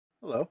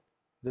Hello.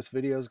 This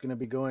video is going to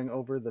be going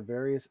over the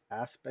various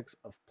aspects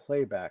of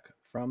playback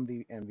from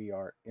the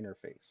NVR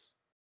interface.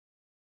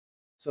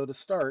 So to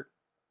start,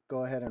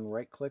 go ahead and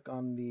right-click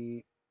on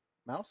the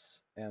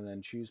mouse and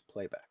then choose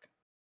Playback.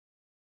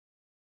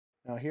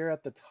 Now here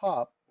at the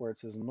top where it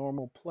says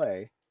Normal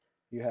Play,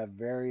 you have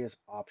various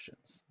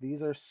options.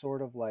 These are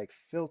sort of like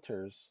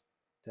filters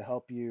to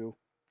help you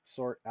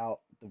sort out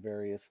the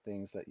various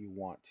things that you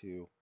want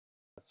to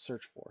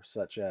search for,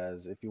 such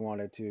as if you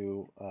wanted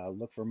to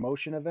look for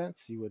motion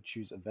events, you would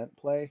choose Event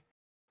Play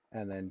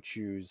and then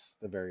choose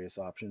the various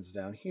options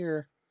down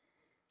here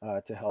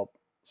to help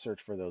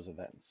search for those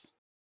events.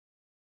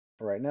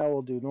 For right now,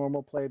 we'll do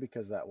normal play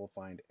because that will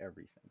find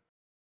everything.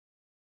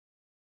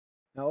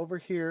 Now over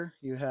here,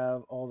 you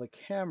have all the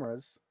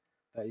cameras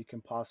that you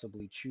can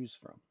possibly choose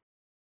from.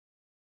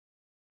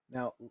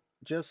 Now,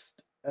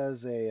 just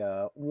as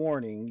a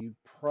warning, you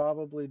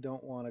probably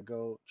don't want to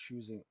go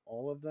choosing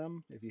all of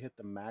them. If you hit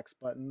the max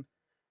button,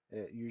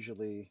 it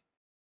usually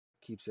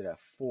keeps it at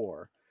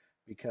 4,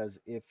 because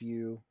if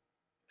you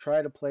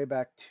try to play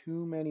back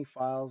too many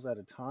files at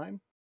a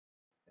time,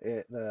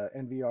 the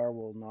NVR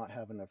will not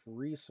have enough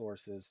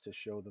resources to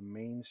show the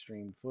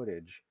mainstream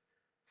footage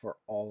for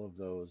all of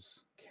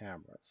those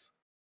cameras.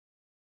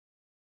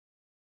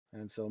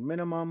 And so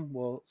minimum,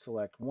 we'll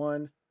select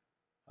 1.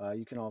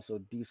 You can also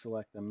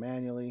deselect them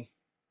manually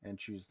and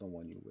choose the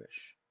one you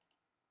wish.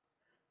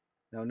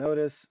 Now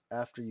notice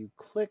after you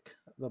click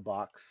the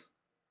box,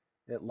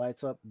 it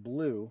lights up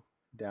blue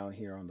down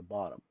here on the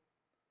bottom.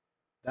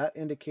 That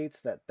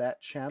indicates that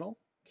that channel,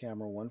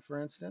 camera 1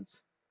 for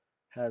instance,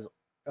 has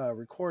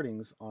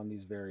recordings on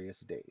these various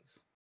days.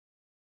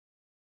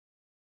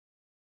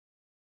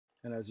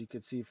 And as you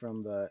can see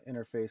from the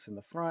interface in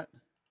the front,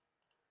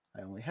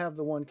 I only have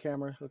the one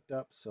camera hooked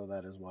up, so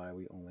that is why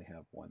we only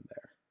have one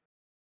there.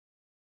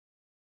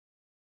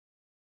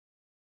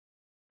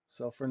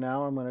 So for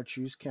now, I'm going to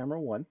choose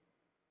camera 1.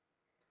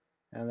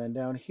 And then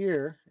down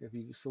here, if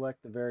you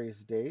select the various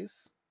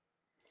days,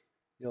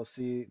 you'll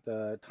see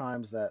the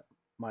times that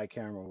my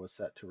camera was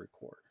set to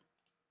record.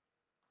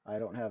 I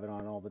don't have it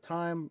on all the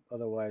time,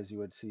 otherwise you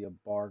would see a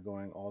bar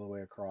going all the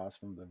way across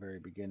from the very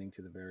beginning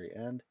to the very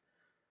end.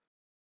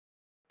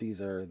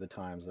 These are the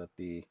times that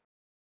the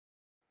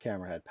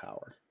camera had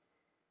power.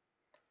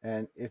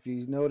 And if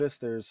you notice,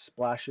 there's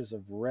splashes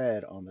of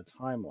red on the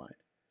timeline.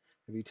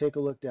 If you take a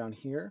look down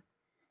here,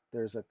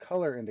 there's a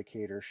color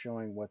indicator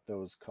showing what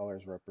those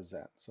colors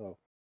represent. So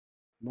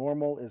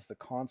normal is the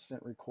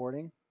constant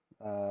recording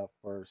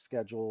for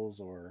schedules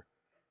or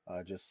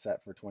just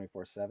set for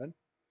 24/7.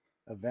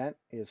 Event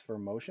is for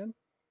motion,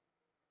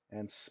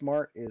 and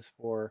smart is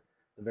for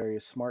the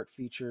various smart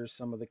features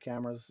some of the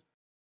cameras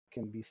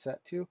can be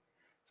set to,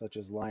 such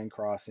as line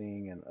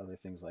crossing and other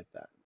things like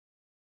that.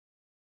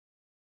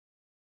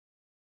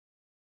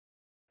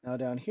 Now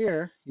down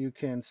here, you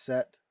can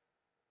set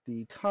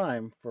the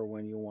time for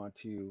when you want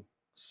to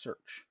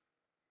search.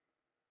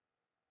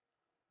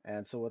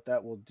 And so what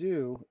that will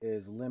do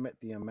is limit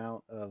the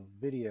amount of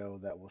video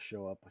that will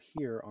show up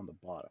here on the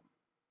bottom.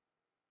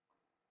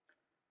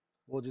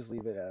 We'll just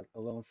leave it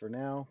alone for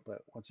now,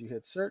 but once you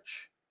hit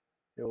search,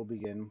 it will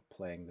begin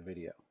playing the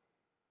video.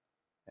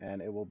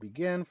 And it will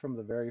begin from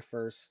the very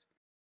first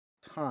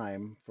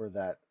time for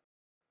that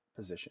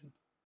position.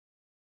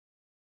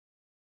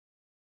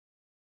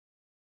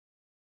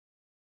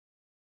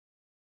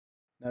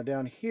 Now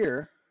down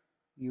here,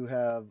 you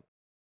have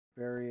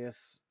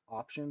various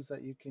options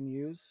that you can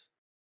use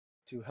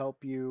to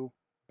help you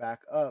back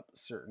up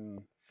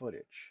certain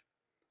footage.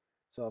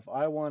 So if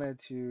I wanted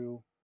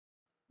to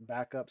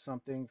back up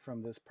something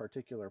from this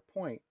particular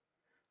point,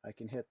 I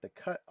can hit the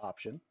cut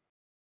option,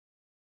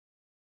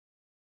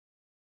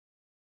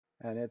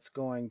 and it's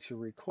going to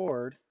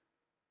record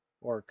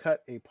or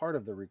cut a part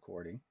of the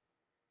recording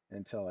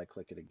until I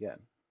click it again.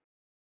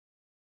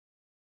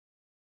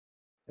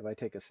 If I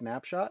take a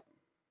snapshot,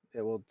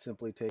 it will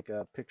simply take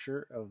a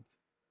picture of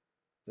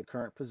the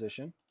current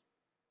position.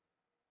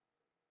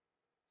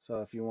 So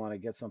if you want to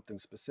get something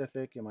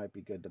specific, it might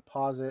be good to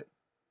pause it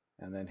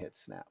and then hit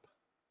snap.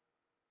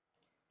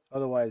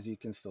 Otherwise, you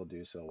can still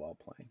do so while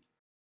playing.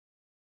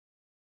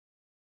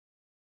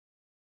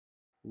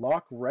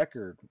 Lock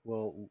record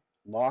will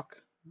lock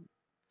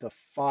the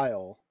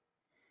file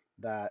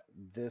that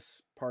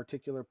this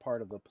particular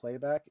part of the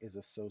playback is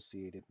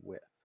associated with.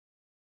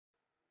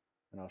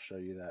 And I'll show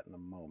you that in a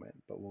moment,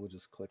 but we'll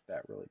just click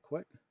that really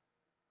quick.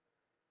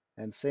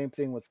 And same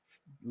thing with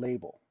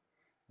label.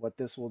 What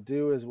this will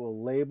do is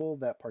we'll label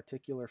that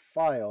particular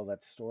file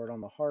that's stored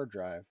on the hard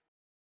drive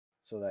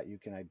so that you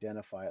can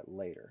identify it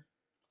later.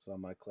 So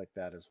I'm going to click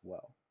that as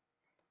well.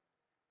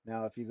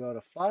 Now if you go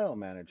to file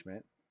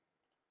management,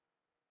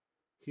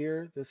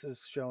 here this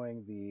is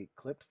showing the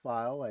clipped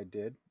file I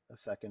did a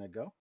second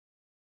ago,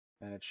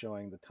 and it's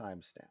showing the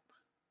timestamp.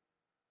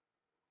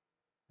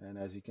 And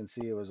as you can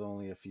see, it was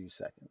only a few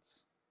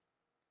seconds.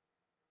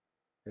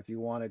 If you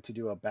wanted to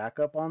do a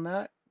backup on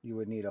that, you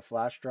would need a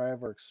flash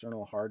drive or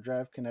external hard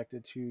drive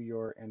connected to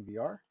your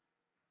NVR,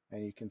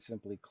 and you can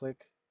simply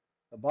click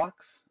the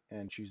box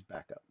and choose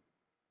backup.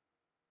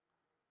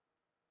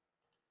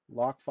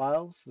 Lock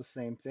files, the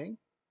same thing.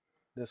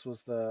 This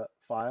was the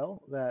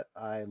file that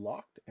I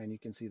locked, and you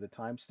can see the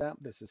timestamp.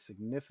 This is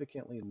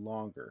significantly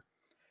longer.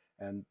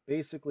 And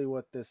basically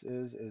what this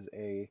is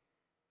a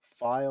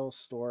file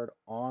stored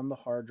on the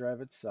hard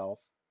drive itself,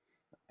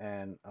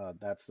 and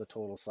that's the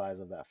total size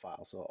of that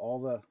file. So all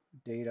the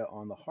data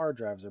on the hard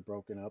drives are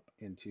broken up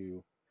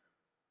into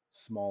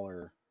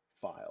smaller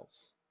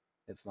files.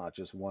 It's not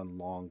just one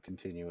long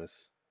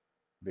continuous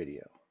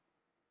video.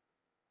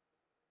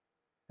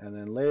 And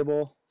then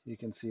label, you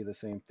can see the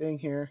same thing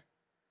here.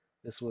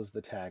 This was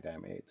the tag I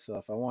made. So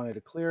if I wanted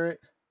to clear it,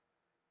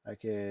 I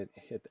could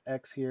hit the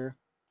X here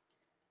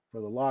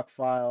for the lock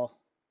file,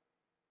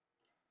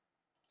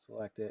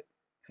 select it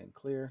and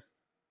clear.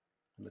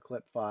 And the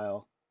clip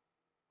file,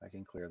 I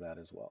can clear that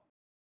as well.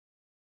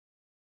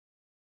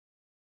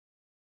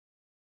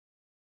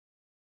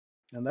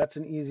 And that's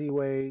an easy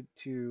way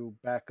to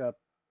back up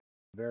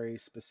very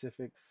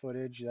specific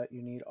footage that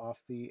you need off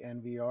the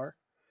NVR.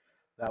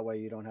 That way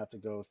you don't have to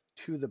go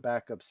to the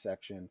backup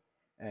section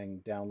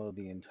and download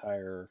the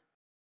entire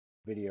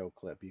video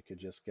clip. You could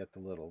just get the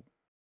little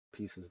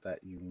pieces that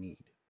you need.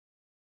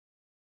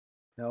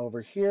 Now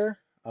over here,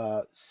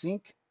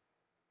 sync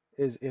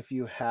is if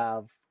you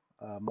have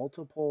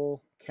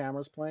multiple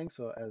cameras playing.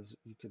 So as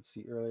you could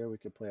see earlier, we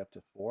could play up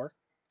to 4.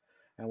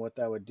 And what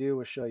that would do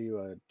is show you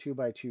a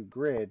 2x2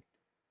 grid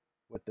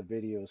with the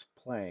videos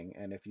playing.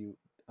 And if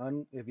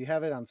you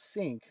have it on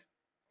sync,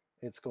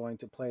 it's going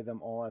to play them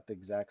all at the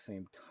exact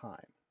same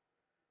time.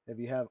 If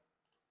you have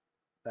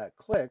that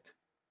clicked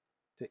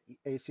to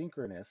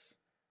asynchronous,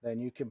 then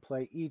you can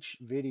play each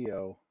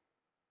video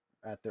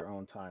at their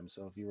own time.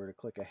 So if you were to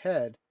click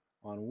ahead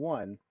on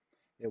one,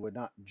 it would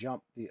not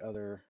jump the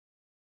other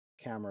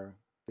camera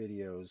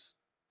videos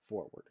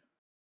forward.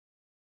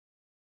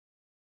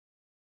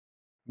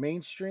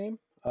 Mainstream,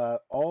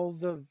 all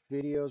the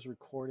videos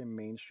record in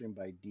mainstream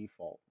by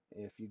default.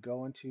 If you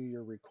go into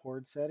your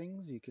record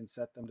settings, you can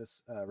set them to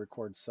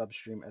record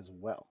substream as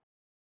well.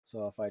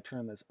 So if I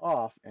turn this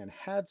off and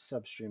had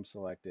substream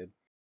selected,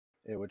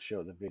 it would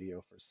show the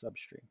video for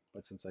substream.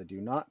 But since I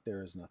do not,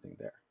 there is nothing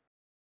there.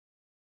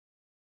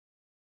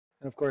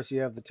 And of course,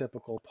 you have the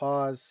typical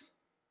pause,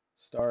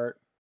 start.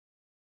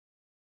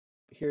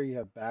 Here you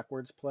have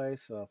backwards play.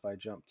 So if I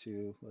jump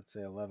to, let's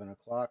say 11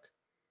 o'clock,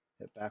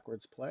 hit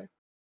backwards play,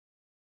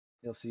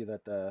 you'll see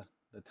that the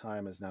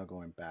time is now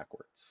going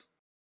backwards.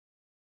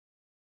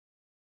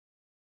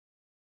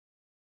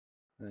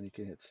 And then you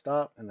can hit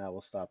stop, and that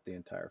will stop the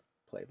entire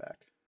playback.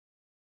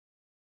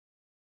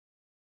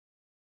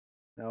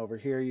 Now over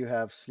here you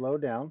have slow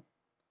down.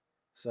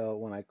 So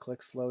when I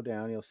click slow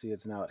down, you'll see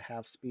it's now at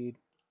half speed,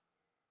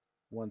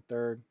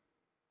 1/3,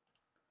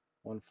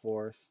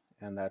 1/4,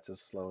 and that's as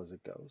slow as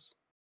it goes.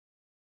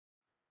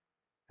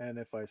 And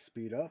if I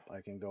speed up,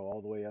 I can go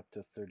all the way up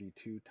to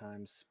 32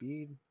 times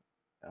speed,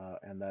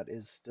 and that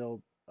is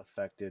still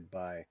affected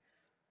by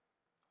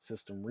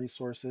system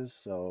resources.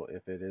 So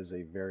if it is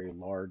a very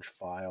large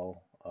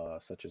file,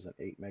 such as an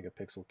 8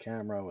 megapixel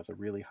camera with a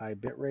really high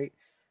bit rate,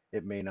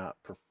 it may not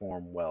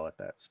perform well at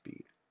that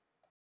speed.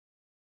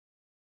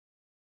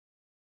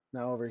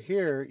 Now over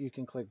here, you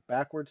can click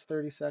backwards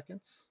 30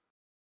 seconds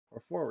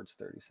or forwards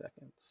 30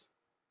 seconds.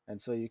 And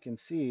so you can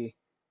see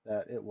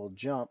that it will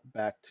jump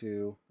back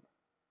to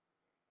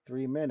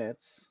 3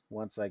 minutes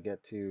once I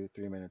get to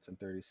 3 minutes and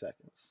 30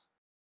 seconds.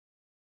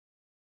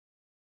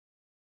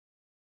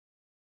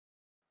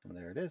 And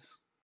there it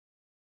is.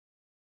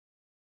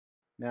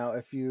 Now,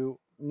 if you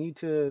need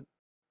to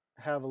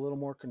have a little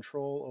more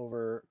control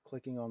over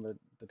clicking on the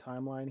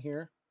timeline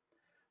here,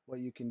 what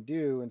you can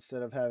do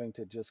instead of having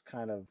to just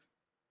kind of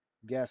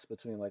guess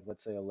between, like,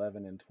 let's say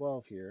 11 and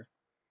 12 here,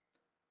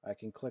 I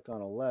can click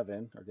on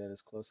 11 or get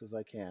as close as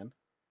I can.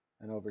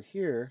 And over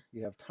here,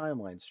 you have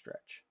timeline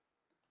stretch.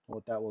 And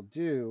what that will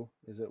do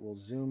is it will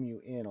zoom you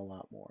in a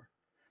lot more.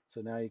 So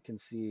now you can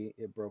see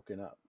it broken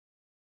up.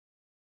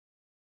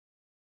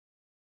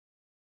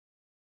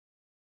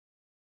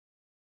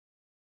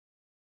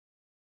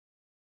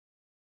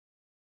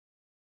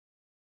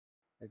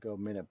 I go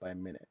minute by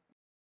minute.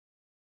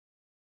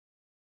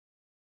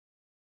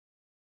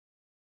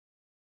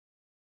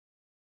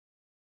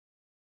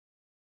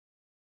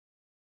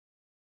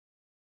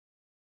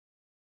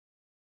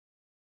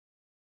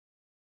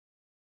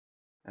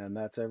 And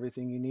that's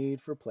everything you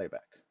need for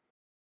playback.